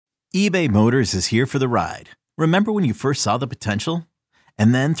eBay Motors is here for the ride. Remember when you first saw the potential?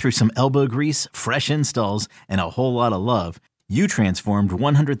 And then through some elbow grease, fresh installs, and a whole lot of love, you transformed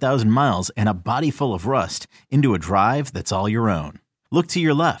 100,000 miles and a body full of rust into a drive that's all your own. Look to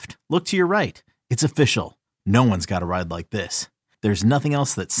your left. Look to your right. It's official. No one's got a ride like this. There's nothing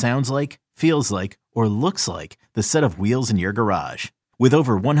else that sounds like, feels like, or looks like the set of wheels in your garage. With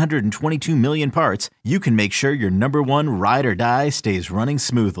over 122 million parts, you can make sure your number one ride or die stays running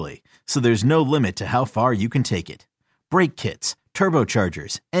smoothly. So there's no limit to how far you can take it. Brake kits,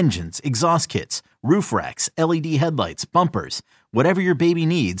 turbochargers, engines, exhaust kits, roof racks, LED headlights, bumpers, whatever your baby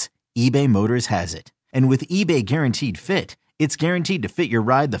needs, eBay Motors has it. And with eBay Guaranteed Fit, it's guaranteed to fit your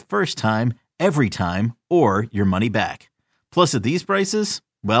ride the first time, every time, or your money back. Plus at these prices,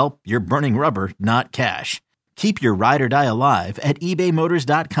 well, you're burning rubber, not cash. Keep your ride or die alive at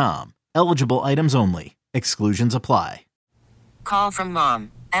ebaymotors.com. Eligible items only. Exclusions apply. Call from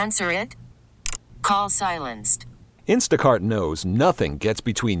mom. Answer it. Call silenced. Instacart knows nothing gets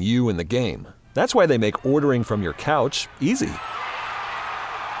between you and the game. That's why they make ordering from your couch easy.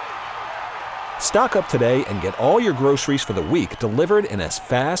 Stock up today and get all your groceries for the week delivered in as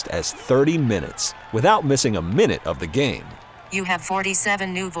fast as 30 minutes without missing a minute of the game. You have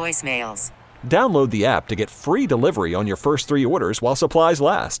 47 new voicemails. Download the app to get free delivery on your first 3 orders while supplies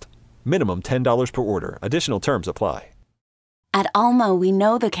last. Minimum $10 per order. Additional terms apply. At Alma, we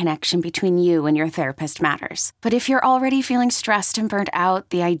know the connection between you and your therapist matters. But if you're already feeling stressed and burnt out,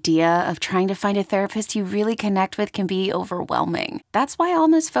 the idea of trying to find a therapist you really connect with can be overwhelming. That's why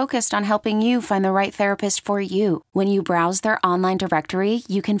Alma's focused on helping you find the right therapist for you. When you browse their online directory,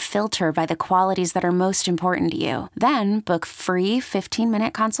 you can filter by the qualities that are most important to you. Then book free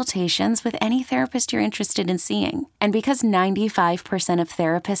 15-minute consultations with any therapist you're interested in seeing. And because 95% of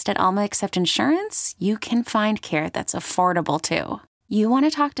therapists at Alma accept insurance, you can find care that's affordable too. You want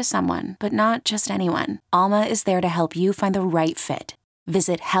to talk to someone, but not just anyone. Alma is there to help you find the right fit.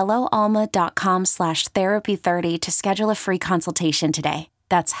 Visit helloalma.com/therapy30 to schedule a free consultation today.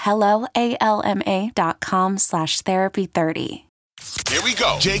 That's helloalma.com/therapy30. Here we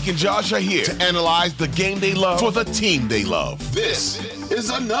go. Jake and Josh are here to analyze the game they love for the team they love. This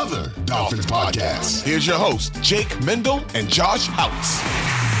is another Dolphins podcast. Here's your host, Jake Mendel and Josh Houtz.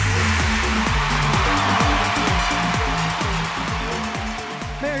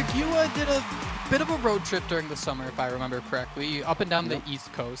 Merrick, you did a bit of a road trip during the summer, if I remember correctly, up and down the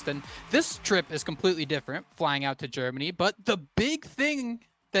East Coast. And this trip is completely different, flying out to Germany. But the big thing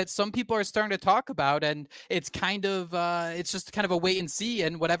that some people are starting to talk about, and it's kind of, it's just kind of a wait and see,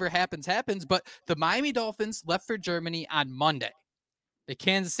 and whatever happens, happens. But the Miami Dolphins left for Germany on Monday. The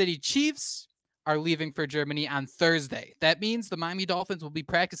Kansas City Chiefs are leaving for Germany on Thursday. That means the Miami Dolphins will be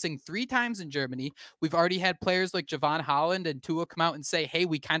practicing 3 times in Germany. We've already had players like Javon Holland and Tua come out and say, hey,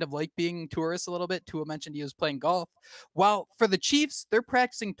 we kind of like being tourists a little bit. Tua mentioned he was playing golf. While for the Chiefs, they're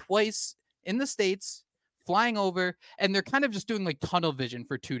practicing twice in the States, flying over, and they're kind of just doing like tunnel vision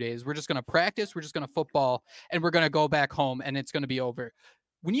for 2 days. We're just going to practice, we're just going to football, and we're going to go back home, and it's going to be over.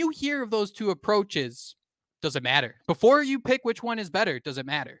 When you hear of those two approaches, does it matter? Before you pick which one is better, does it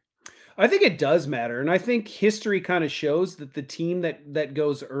matter? I think it does matter. And I think history kind of shows that the team that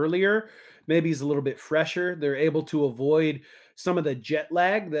goes earlier maybe is a little bit fresher. They're able to avoid some of the jet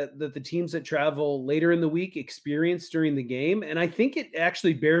lag that the teams that travel later in the week experience during the game. And I think it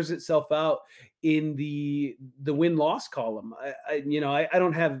actually bears itself out in the win-loss column. I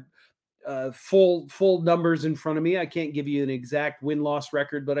don't have full numbers in front of me. I can't give you an exact win-loss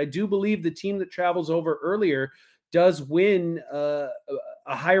record, but I do believe the team that travels over earlier does win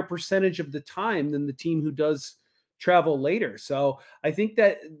a higher percentage of the time than the team who does travel later. So I think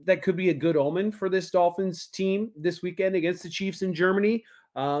that could be a good omen for this Dolphins team this weekend against the Chiefs in Germany.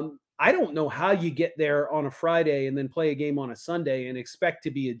 I don't know how you get there on a Friday and then play a game on a Sunday and expect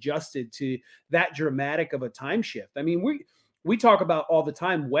to be adjusted to that dramatic of a time shift. I mean, we talk about all the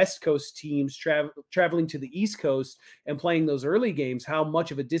time West Coast teams traveling to the East Coast and playing those early games, how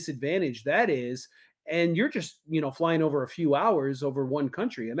much of a disadvantage that is. And you're just, flying over a few hours over one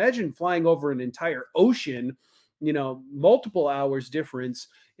country. Imagine flying over an entire ocean, multiple hours difference.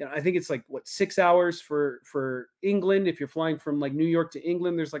 I think it's like 6 hours for England. If you're flying from like New York to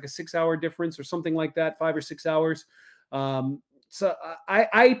England, there's like a 6-hour difference or something like that, 5 or 6 hours. So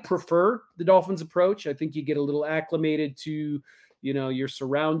I prefer the Dolphins approach. I think you get a little acclimated to, your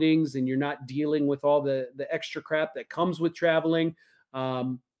surroundings, and you're not dealing with all the extra crap that comes with traveling.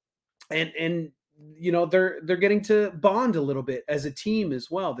 They're getting to bond a little bit as a team as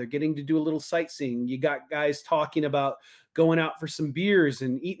well. They're getting to do a little sightseeing. You got guys talking about going out for some beers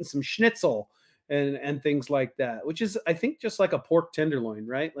and eating some schnitzel and things like that, which is, I think, just like a pork tenderloin,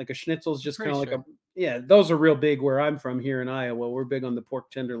 right? Like a schnitzel is just kind Pretty of like sure. yeah, those are real big where I'm from here in Iowa. We're big on the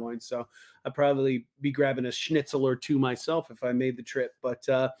pork tenderloin. So I'd probably be grabbing a schnitzel or two myself if I made the trip. But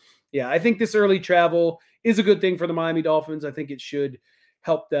yeah, I think this early travel is a good thing for the Miami Dolphins. I think it should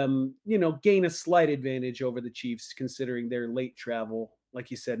help them, gain a slight advantage over the Chiefs, considering their late travel, like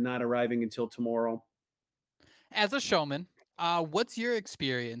you said, not arriving until tomorrow. As a showman, what's your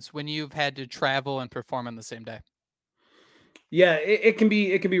experience when you've had to travel and perform on the same day? Yeah, it can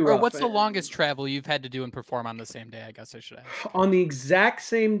be Or rough. what's the longest travel you've had to do and perform on the same day? I guess I should ask. On the exact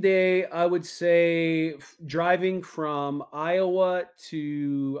same day, I would say driving from Iowa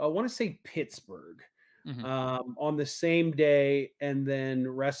to, I want to say Pittsburgh, Hmm. on the same day, and then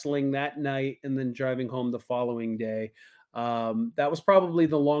wrestling that night, and then driving home the following day. That was probably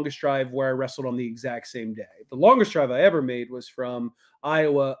the longest drive where I wrestled on the exact same day. The longest drive I ever made was from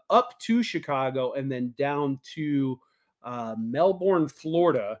Iowa up to Chicago and then down to Melbourne,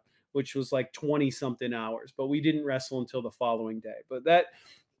 Florida, which was like 20 something hours, but we didn't wrestle until the following day. But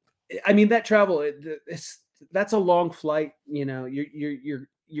I mean, that travel, that's a long flight.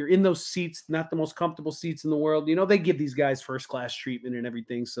 You're in those seats, not the most comfortable seats in the world. They give these guys first class treatment and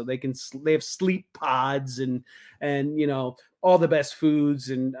everything, so they have sleep pods and all the best foods,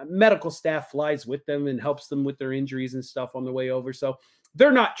 and medical staff flies with them and helps them with their injuries and stuff on the way over. So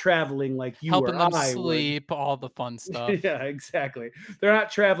they're not traveling like you Helping or them I would. sleep, all the fun stuff. Yeah, exactly. They're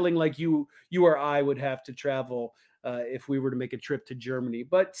not traveling like you or I would have to travel if we were to make a trip to Germany.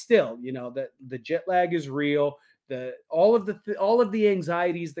 But still, that the jet lag is real. All of the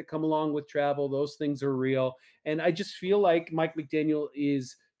anxieties that come along with travel, those things are real. And I just feel like Mike McDaniel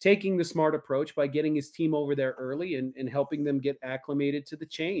is taking the smart approach by getting his team over there early and helping them get acclimated to the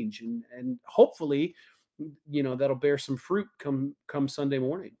change. And hopefully, that'll bear some fruit come Sunday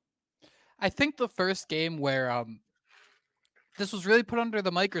morning. I think the first game where this was really put under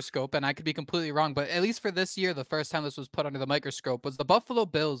the microscope, and I could be completely wrong, but at least for this year, the first time this was put under the microscope was the Buffalo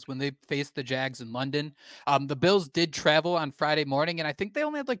Bills when they faced the Jags in London. The Bills did travel on Friday morning, and I think they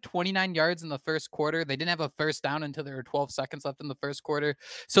only had like 29 yards in the first quarter. They didn't have a first down until there were 12 seconds left in the first quarter.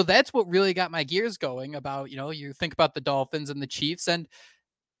 So that's what really got my gears going about, you think about the Dolphins and the Chiefs, and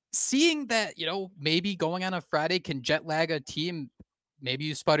seeing that, maybe going on a Friday can jet lag a team. Maybe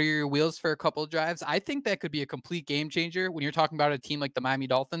you sputter your wheels for a couple of drives. I think that could be a complete game changer when you're talking about a team like the Miami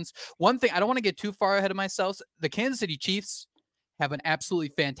Dolphins. One thing, I don't want to get too far ahead of myself. The Kansas City Chiefs have an absolutely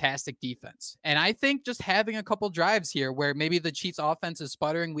fantastic defense. And I think just having a couple drives here where maybe the Chiefs offense is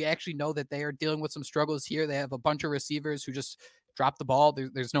sputtering, we actually know that they are dealing with some struggles here. They have a bunch of receivers who just drop the ball.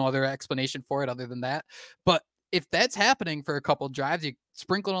 There's no other explanation for it other than that. But if that's happening for a couple drives, you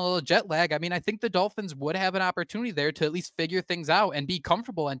sprinkle in a little jet lag. I mean, I think the Dolphins would have an opportunity there to at least figure things out and be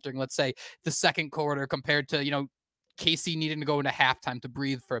comfortable entering, let's say, the second quarter compared to, KC needing to go into halftime to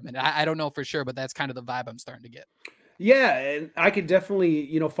breathe for a minute. I don't know for sure, but that's kind of the vibe I'm starting to get. Yeah, and I could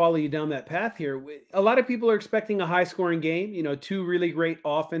definitely, follow you down that path here. A lot of people are expecting a high-scoring game, two really great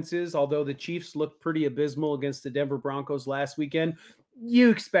offenses, although the Chiefs looked pretty abysmal against the Denver Broncos last weekend.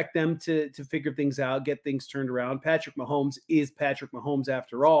 You expect them to figure things out, get things turned around. Patrick Mahomes is Patrick Mahomes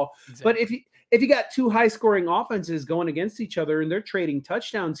after all. But Exactly. if you got two high-scoring offenses going against each other and they're trading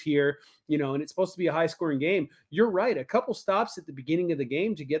touchdowns here, and it's supposed to be a high-scoring game, you're right. A couple stops at the beginning of the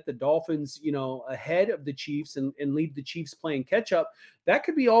game to get the Dolphins, ahead of the Chiefs and leave the Chiefs playing catch up. That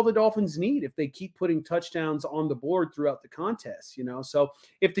could be all the Dolphins need if they keep putting touchdowns on the board throughout the contest. So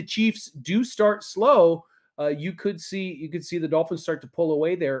if the Chiefs do start slow, you could see the Dolphins start to pull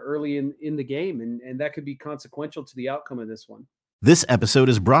away there early in the game, and that could be consequential to the outcome of this one. This episode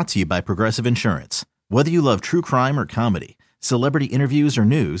is brought to you by Progressive Insurance. Whether you love true crime or comedy, celebrity interviews or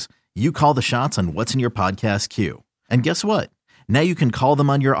news, you call the shots on what's in your podcast queue. And guess what? Now you can call them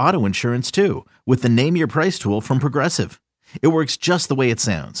on your auto insurance too with the Name Your Price tool from Progressive. It works just the way it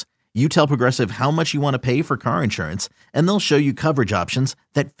sounds. You tell Progressive how much you want to pay for car insurance, and they'll show you coverage options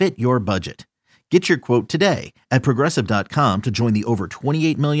that fit your budget. Get your quote today at Progressive.com to join the over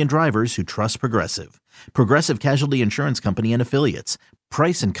 28 million drivers who trust Progressive. Progressive Casualty Insurance Company and Affiliates.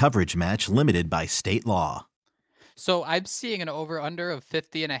 Price and coverage match limited by state law. So I'm seeing an over-under of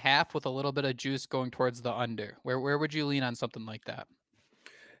 50.5 with a little bit of juice going towards the under. Where would you lean on something like that?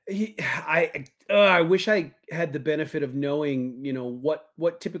 I wish I had the benefit of knowing,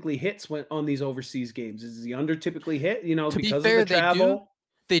 what typically hits when on these overseas games. Is the under typically hit, To be because of the fair, travel?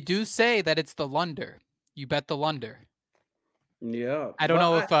 they do say that it's the lunder. You bet the lunder. Yeah, I don't but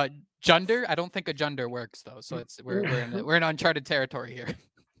know if junder. I don't think a junder works though. So it's we're in uncharted territory here.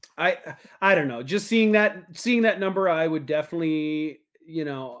 I don't know. Just seeing that number, I would definitely,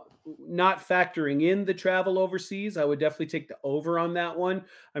 not factoring in the travel overseas, I would definitely take the over on that one.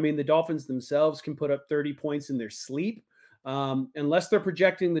 I mean, the Dolphins themselves can put up 30 points in their sleep. Unless they're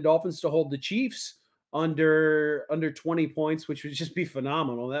projecting the Dolphins to hold the Chiefs under 20 points, which would just be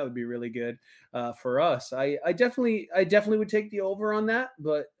phenomenal. That would be really good for us. I definitely would take the over on that,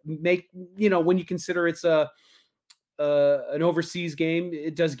 but when you consider it's an overseas game,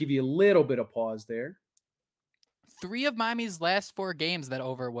 it does give you a little bit of pause there. 3 of Miami's last 4 games that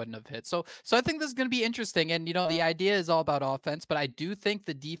over wouldn't have hit. So I think this is going to be interesting. And, the idea is all about offense, but I do think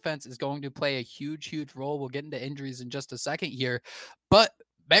the defense is going to play a huge, huge role. We'll get into injuries in just a second here. But,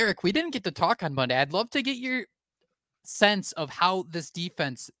 Merrick, we didn't get to talk on Monday. I'd love to get your sense of how this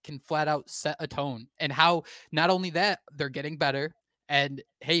defense can flat out set a tone, and how not only that, they're getting better. And,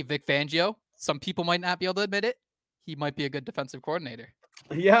 hey, Vic Fangio, some people might not be able to admit it, he might be a good defensive coordinator.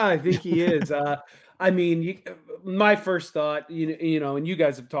 Yeah, I think he is. I mean, my first thought, and you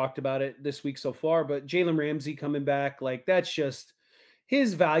guys have talked about it this week so far, but Jalen Ramsey coming back, like that's just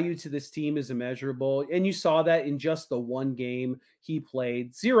his value to this team is immeasurable. And you saw that in just the one game he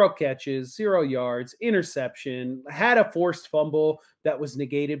played. 0 catches, 0 yards, interception, had a forced fumble that was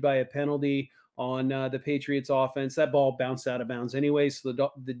negated by a penalty on the Patriots offense. That ball bounced out of bounds anyway, so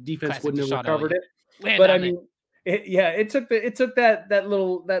the defense Classic wouldn't have Deshaun recovered Elliott. it. But I mean, it took that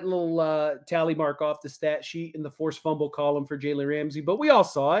little tally mark off the stat sheet in the forced fumble column for Jalen Ramsey, but we all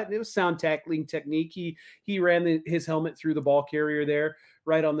saw it. It was sound tackling technique. He ran his helmet through the ball carrier there,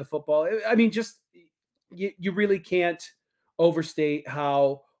 right on the football. I mean, just you really can't overstate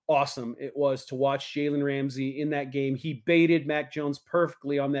how awesome it was to watch Jalen Ramsey in that game. He baited Mac Jones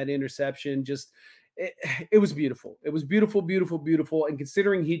perfectly on that interception. Just it was beautiful. It was beautiful, beautiful, beautiful. And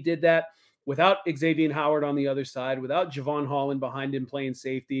considering he did that without Xavier Howard on the other side, without Javon Holland behind him playing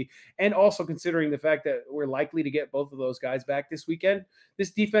safety, and also considering the fact that we're likely to get both of those guys back this weekend,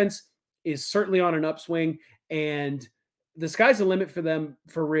 this defense is certainly on an upswing, and the sky's the limit for them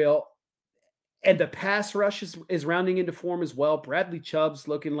for real. And the pass rush is rounding into form as well. Bradley Chubb's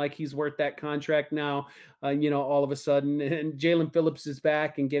looking like he's worth that contract now, all of a sudden. And Jalen Phillips is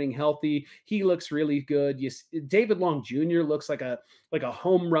back and getting healthy. He looks really good. David Long Jr. looks like a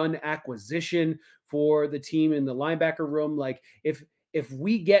home run acquisition for the team in the linebacker room. Like if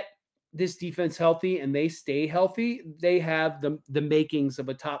we get this defense healthy and they stay healthy, they have the makings of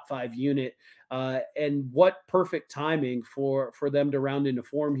a top 5 unit. And what perfect timing for them to round into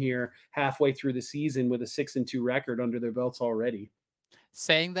form here halfway through the season with a 6-2 record under their belts already.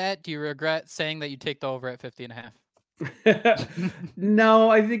 Saying that, do you regret saying that you take the over at 50.5? No,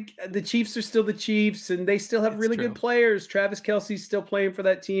 I think the Chiefs are still the Chiefs, and they still have really good players. Travis Kelce's still playing for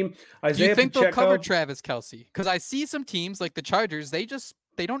that team. Do you think they'll cover Travis Kelce? Because I see some teams like the Chargers, they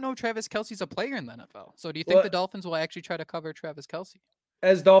don't know Travis Kelce's a player in the NFL. So do you think the Dolphins will actually try to cover Travis Kelce?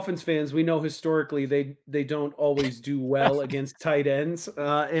 As Dolphins fans, we know historically they don't always do well against tight ends.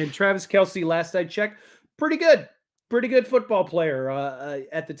 And Travis Kelce, last I checked, pretty good football player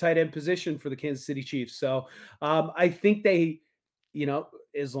at the tight end position for the Kansas City Chiefs. So I think they,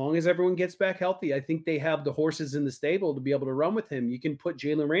 as long as everyone gets back healthy, I think they have the horses in the stable to be able to run with him. You can put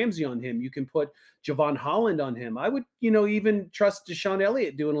Jalen Ramsey on him. You can put Javon Holland on him. I would, even trust Deshaun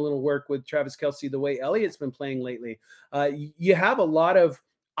Elliott doing a little work with Travis Kelce the way Elliott's been playing lately. You have a lot of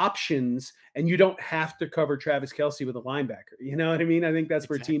options, and you don't have to cover Travis Kelce with a linebacker. You know what I mean? I think that's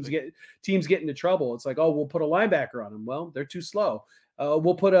where teams get into trouble. It's like, oh, we'll put a linebacker on him. Well, they're too slow.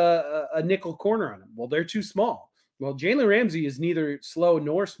 We'll put a nickel corner on him. Well, they're too small. Well, Jalen Ramsey is neither slow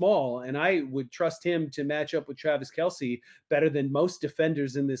nor small, and I would trust him to match up with Travis Kelce better than most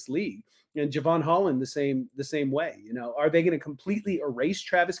defenders in this league. And Javon Holland the same way. Are they going to completely erase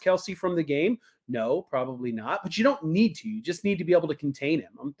Travis Kelce from the game? No, probably not. But you don't need to. You just need to be able to contain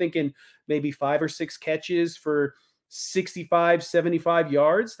him. I'm thinking maybe 5 or 6 catches for 65, 75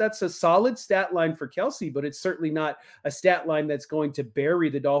 yards. That's a solid stat line for Kelce, but it's certainly not a stat line that's going to bury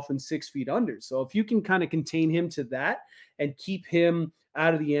the Dolphins 6 feet under. So if you can kind of contain him to that and keep him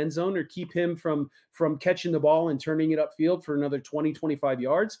out of the end zone, or keep him from catching the ball and turning it upfield for another 20, 25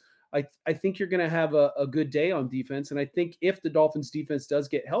 yards, I think you're going to have a good day on defense. And I think if the Dolphins defense does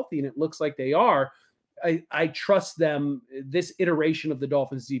get healthy, and it looks like they are, I trust them, this iteration of the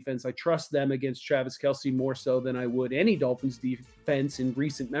Dolphins defense, I trust them against Travis Kelce more so than I would any Dolphins defense in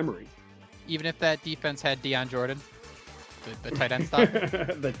recent memory. Even if that defense had Deion Jordan, the tight end stopper?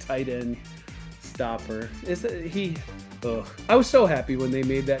 The tight end stopper. I was so happy when they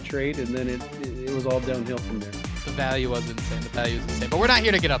made that trade, and then it was all downhill from there. The value was insane. But we're not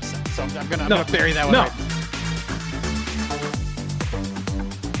here to get upset, so I'm gonna bury that one.